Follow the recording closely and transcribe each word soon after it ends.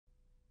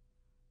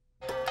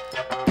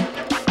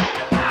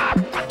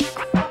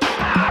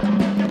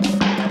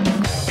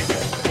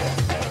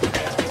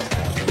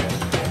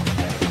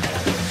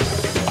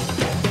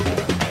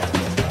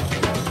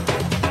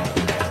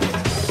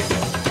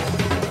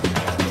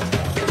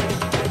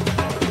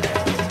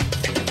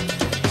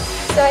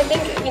So I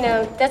think,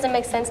 it doesn't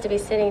make sense to be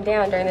sitting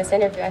down during this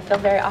interview. I feel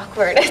very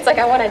awkward. It's like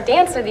I want to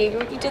dance with you.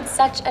 You did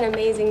such an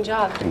amazing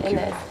job in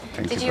this.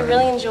 Did you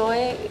really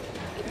enjoy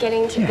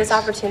getting this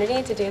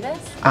opportunity to do this?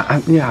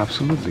 Yeah,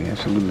 absolutely. I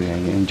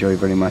enjoy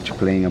very much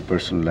playing a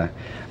person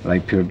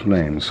like Pierre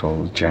Dulaine,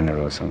 so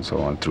generous and so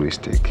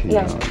altruistic. You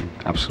know,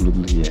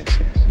 absolutely, yes.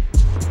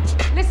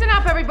 Listen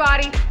up,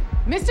 everybody.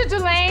 Mr.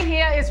 Dulaine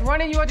here is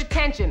running your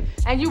detention,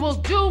 and you will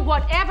do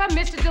whatever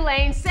Mr.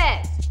 Dulaine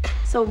says.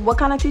 So what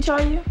kind of teacher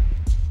are you?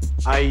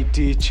 I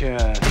teach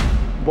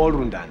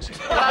ballroom dancing.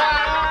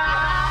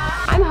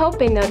 I'm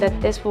hoping, though, that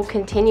this will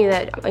continue,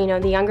 that,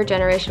 the younger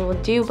generation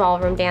will do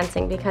ballroom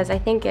dancing, because I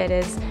think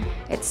it's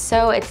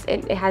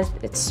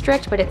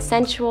strict, but it's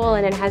sensual,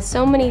 and it has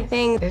so many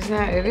things.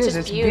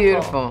 It's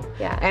beautiful.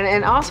 Yeah.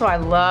 And also I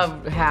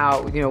love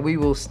how, we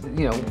will,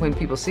 when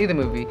people see the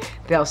movie,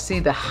 they'll see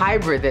the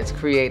hybrid that's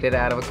created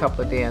out of a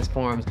couple of dance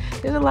forms.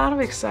 There's a lot of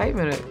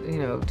excitement,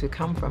 to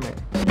come from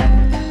it.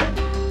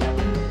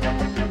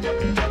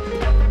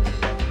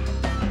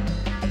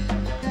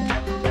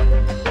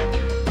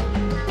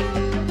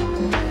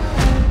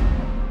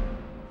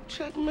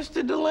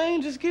 Mr.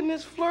 Dulaine just getting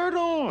his flirt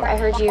on. I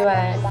heard you're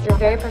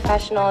very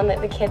professional, and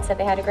the kids said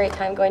they had a great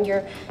time going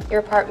to your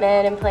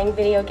apartment and playing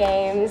video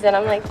games, and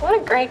I'm like, what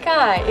a great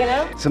guy,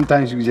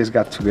 Sometimes we just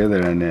got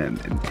together, and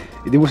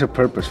there was a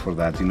purpose for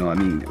that,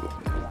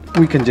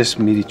 we can just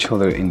meet each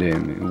other in the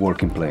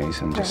working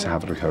place and just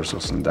have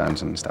rehearsals and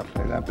dance and stuff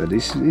like that. But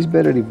it's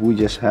better if we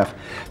just have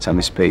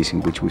some space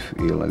in which we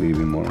feel a little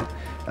bit more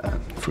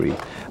free,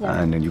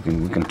 and then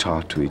we can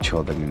talk to each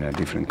other in a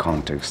different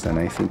context. And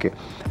I think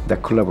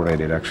that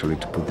collaborated actually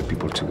to put the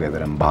people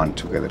together and bond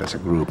together as a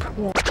group.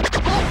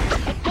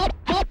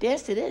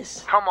 Dance to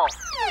this. Come on.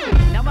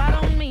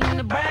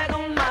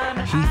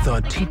 He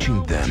thought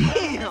teaching them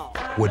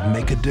would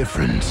make a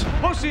difference.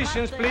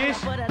 Positions, please.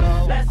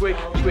 Quick.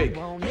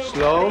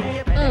 Slow.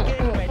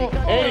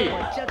 Hey.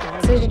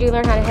 So did you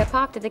learn how to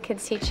hip-hop? Did the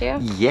kids teach you?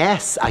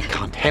 Yes, I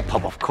can't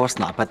hip-hop, of course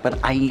not, but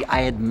I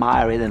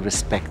admire it and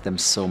respect them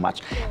so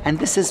much. And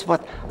this is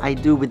what I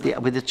do with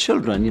the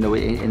children,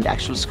 in the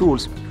actual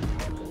schools.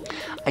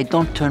 I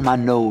don't turn my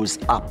nose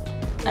up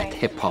at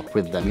hip-hop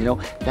with them,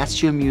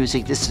 That's your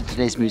music, this is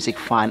today's music,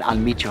 fine, I'll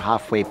meet you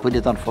halfway, put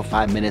it on for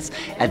 5 minutes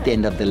at the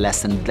end of the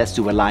lesson, let's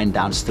do a line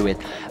dance to it.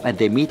 When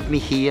they meet me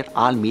here,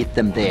 I'll meet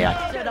them there.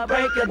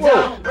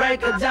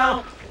 Break it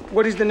down.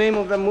 What is the name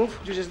of that move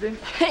you just did?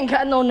 Ain't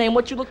got no name.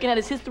 What you looking at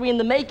is history in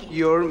the making.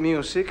 Your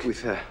music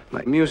with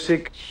my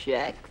music.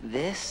 Check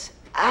this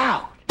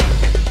out.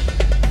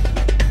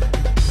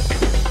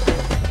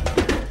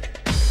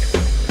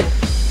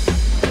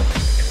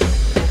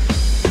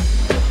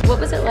 What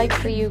was it like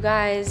for you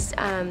guys,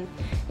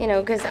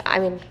 because,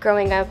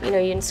 growing up,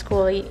 in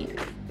school,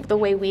 the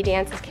way we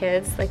dance as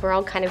kids, like we're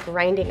all kind of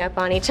grinding up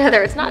on each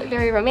other. It's not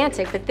very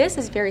romantic, but this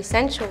is very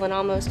sensual and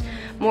almost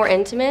more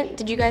intimate.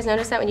 Did you guys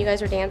notice that when you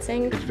guys were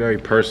dancing? It's very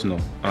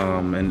personal,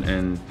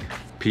 and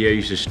Pierre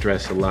used to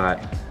stress a lot,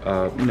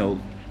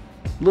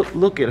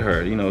 look at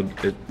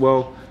her,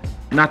 well,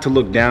 not to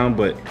look down,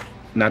 but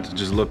not to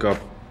just look up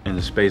in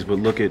the space, but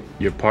look at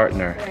your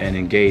partner and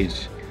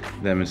engage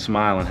them and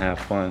smile and have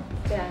fun.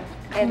 Yeah,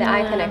 and the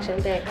eye connection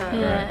big, huh?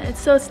 Yeah, Right.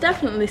 so it's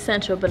definitely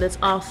sensual, but it's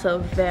also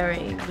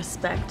very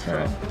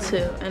respectful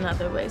too in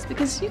other ways.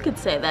 Because you could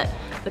say that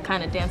the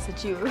kind of dance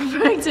that you were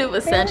referring to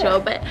was sensual,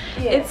 but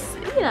it's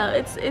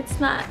it's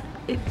not.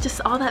 It's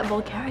just all that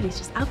vulgarity is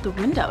just out the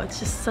window. It's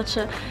just such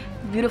a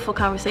beautiful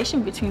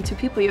conversation between two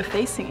people. You're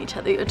facing each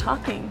other. You're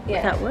talking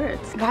without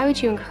words. Why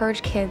would you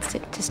encourage kids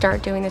to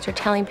start doing this, or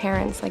telling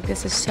parents like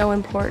this is so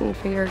important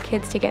for your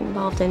kids to get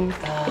involved in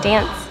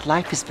dance?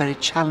 Life is very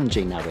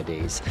challenging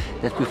nowadays,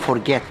 that we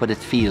forget what it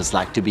feels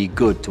like to be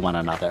good to one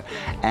another.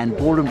 And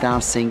ballroom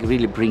dancing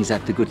really brings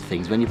out the good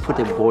things. When you put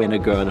a boy and a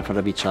girl in front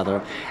of each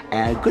other,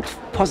 good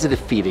positive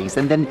feelings.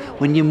 And then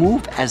when you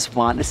move as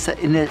one, it's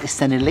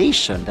an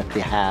elation that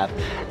we have.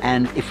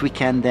 And if we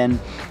can then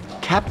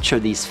capture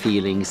these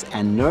feelings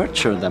and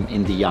nurture them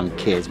in the young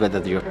kids, whether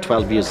they're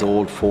 12 years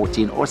old,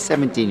 14 or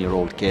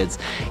 17-year-old kids.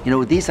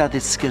 These are the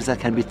skills that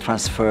can be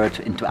transferred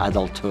into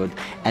adulthood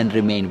and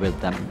remain with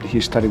them.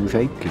 He started with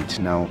 8 kids.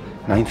 Now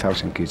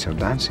 9,000 kids are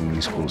dancing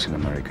in schools in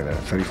America. There are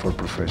 34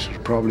 professors.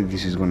 Probably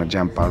this is going to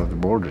jump out of the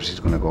borders. It's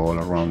going to go all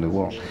around the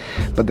world.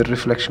 But the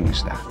reflection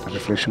is that. The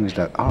reflection is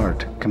that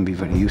art can be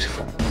very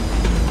useful.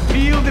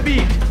 Feel the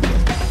beat.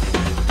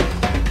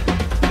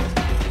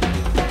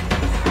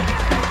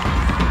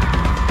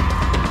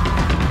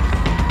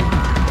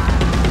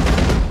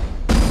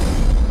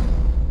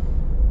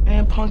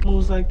 Punk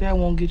moves like that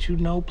won't get you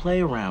no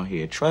play around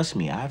here. Trust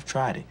me, I've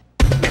tried it.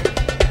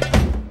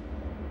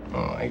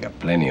 Oh, I got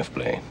plenty of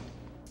play.